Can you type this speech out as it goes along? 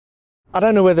I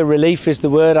don't know whether relief is the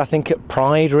word. I think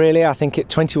pride, really. I think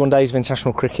 21 days of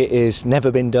international cricket is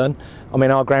never been done. I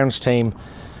mean, our grounds team,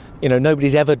 you know,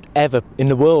 nobody's ever in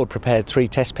the world prepared 3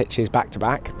 test pitches back to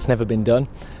back. It's never been done.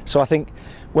 So I think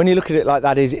when you look at it like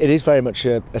that, it is very much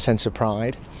a sense of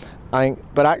pride.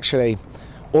 But actually,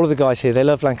 all of the guys here, they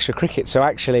love Lancashire cricket. So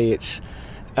actually,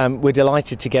 we're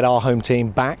delighted to get our home team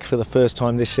back for the first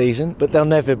time this season. But there'll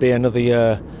never be another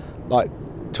year like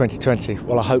 2020.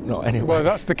 Well, I hope not anyway. Well,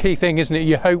 that's the key thing, isn't it?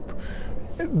 You hope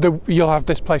you'll have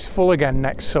this place full again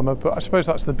next summer, but I suppose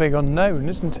that's the big unknown,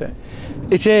 isn't it?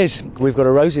 It is. We've got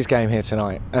a Roses game here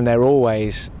tonight, and they're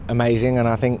always amazing, and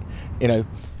I think, you know...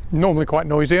 Normally quite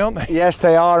noisy, aren't they? Yes,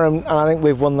 they are, and I think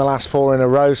we've won the last 4 in a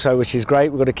row, so which is great.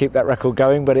 We've got to keep that record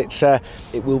going, but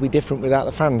it will be different without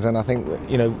the fans, and I think,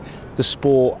 you know, the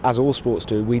sport, as all sports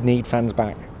do, we need fans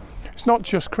back. It's not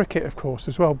just cricket, of course,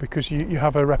 as well, because you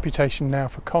have a reputation now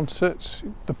for concerts,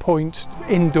 the Point,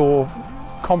 indoor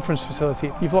conference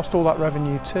facility. You've lost all that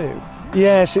revenue too.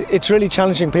 Yes, it's really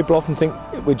challenging. People often think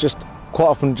we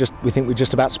think we're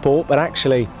just about sport, but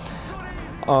actually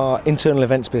our internal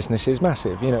events business is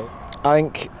massive. You know, I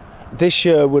think this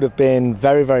year would have been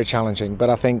very, very challenging, but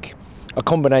I think a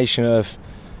combination of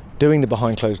doing the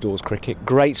behind closed doors cricket,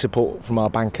 great support from our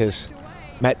bankers,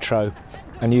 Metro,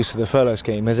 and use of the furlough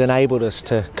scheme has enabled us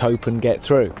to cope and get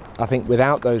through. I think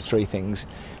without those 3 things,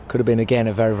 could have been again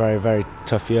a very, very, very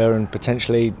tough year, and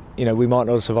potentially, you know, we might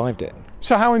not have survived it.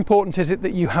 So how important is it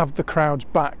that you have the crowds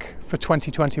back for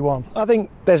 2021? I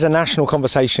think there's a national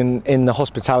conversation in the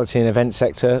hospitality and event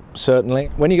sector, certainly.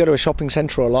 When you go to a shopping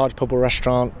centre or a large pub or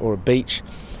restaurant or a beach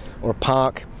or a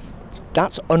park,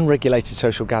 that's unregulated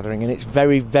social gathering, and it's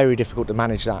very, very difficult to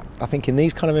manage that. I think in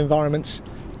these kind of environments,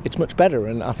 it's much better,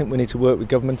 and I think we need to work with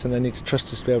government, and they need to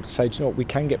trust us to be able to say, do you know what, we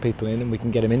can get people in and we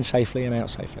can get them in safely and out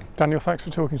safely. Daniel, thanks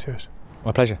for talking to us.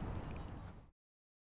 My pleasure.